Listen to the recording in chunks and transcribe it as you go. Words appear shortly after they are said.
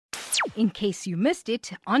in case you missed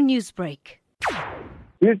it on Newsbreak.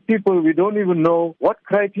 These people, we don't even know what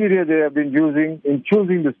criteria they have been using in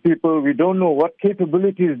choosing these people. We don't know what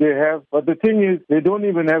capabilities they have. But the thing is, they don't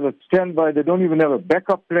even have a standby. They don't even have a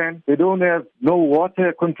backup plan. They don't have no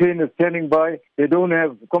water containers standing by. They don't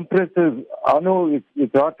have compressors. I know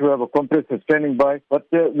it's hard to have a compressor standing by, but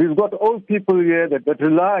we've got old people here that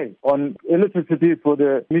rely on electricity for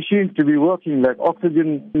the machines to be working, like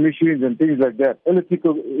oxygen machines and things like that,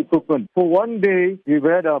 electrical equipment. For one day, we've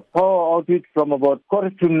had a power outage from about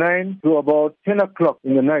 8:45 to about 10 o'clock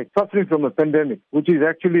in the night, suffering from a pandemic, which is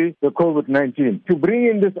actually the COVID-19. To bring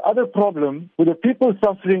in this other problem, with the people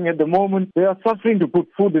suffering at the moment, they are suffering to put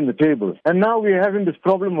food in the table. And now we're having this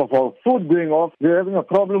problem of our food going off. We're having a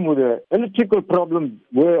problem with the electrical problem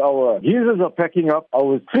where our geysers are packing up,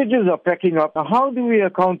 our fridges are packing up. Now, how do we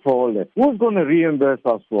account for all that? Who's going to reimburse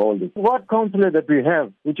us for all this? What councillor that we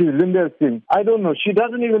have, which is Lyndal Singh, I don't know. She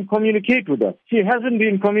doesn't even communicate with us. She hasn't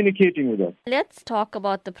been communicating with us. Let's talk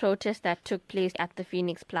about the protest that took place at the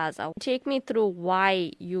Phoenix Plaza. Take me through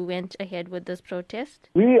why you went ahead with this protest.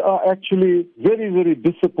 We are actually very, very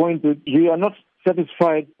disappointed. We are not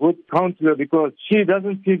satisfied with councillor because she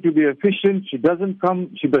doesn't seem to be efficient. She doesn't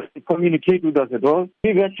communicate with us at all.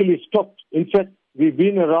 We've actually stopped. In fact, we've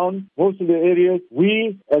been around most of the areas.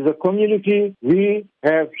 We, as a community, we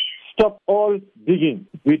have stopped all digging.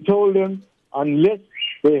 We told them unless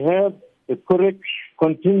they have the correct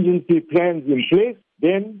contingency plans in place,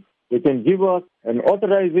 then they can give us an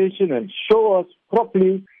authorization and show us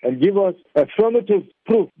properly and give us affirmative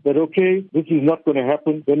proof that, okay, this is not going to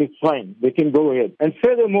happen, then it's fine. They can go ahead. And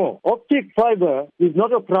furthermore, optic fibre is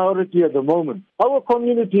not a priority at the moment. Our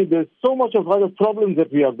community, there's so much of other problems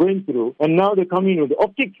that we are going through, and now they're coming with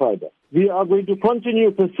optic fibre. We are going to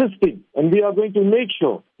continue persisting, and we are going to make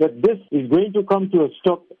sure that this is going to come to a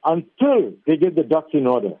stop until they get the ducks in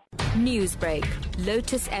order. Newsbreak,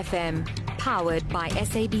 Lotus FM, powered by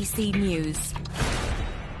SABC News.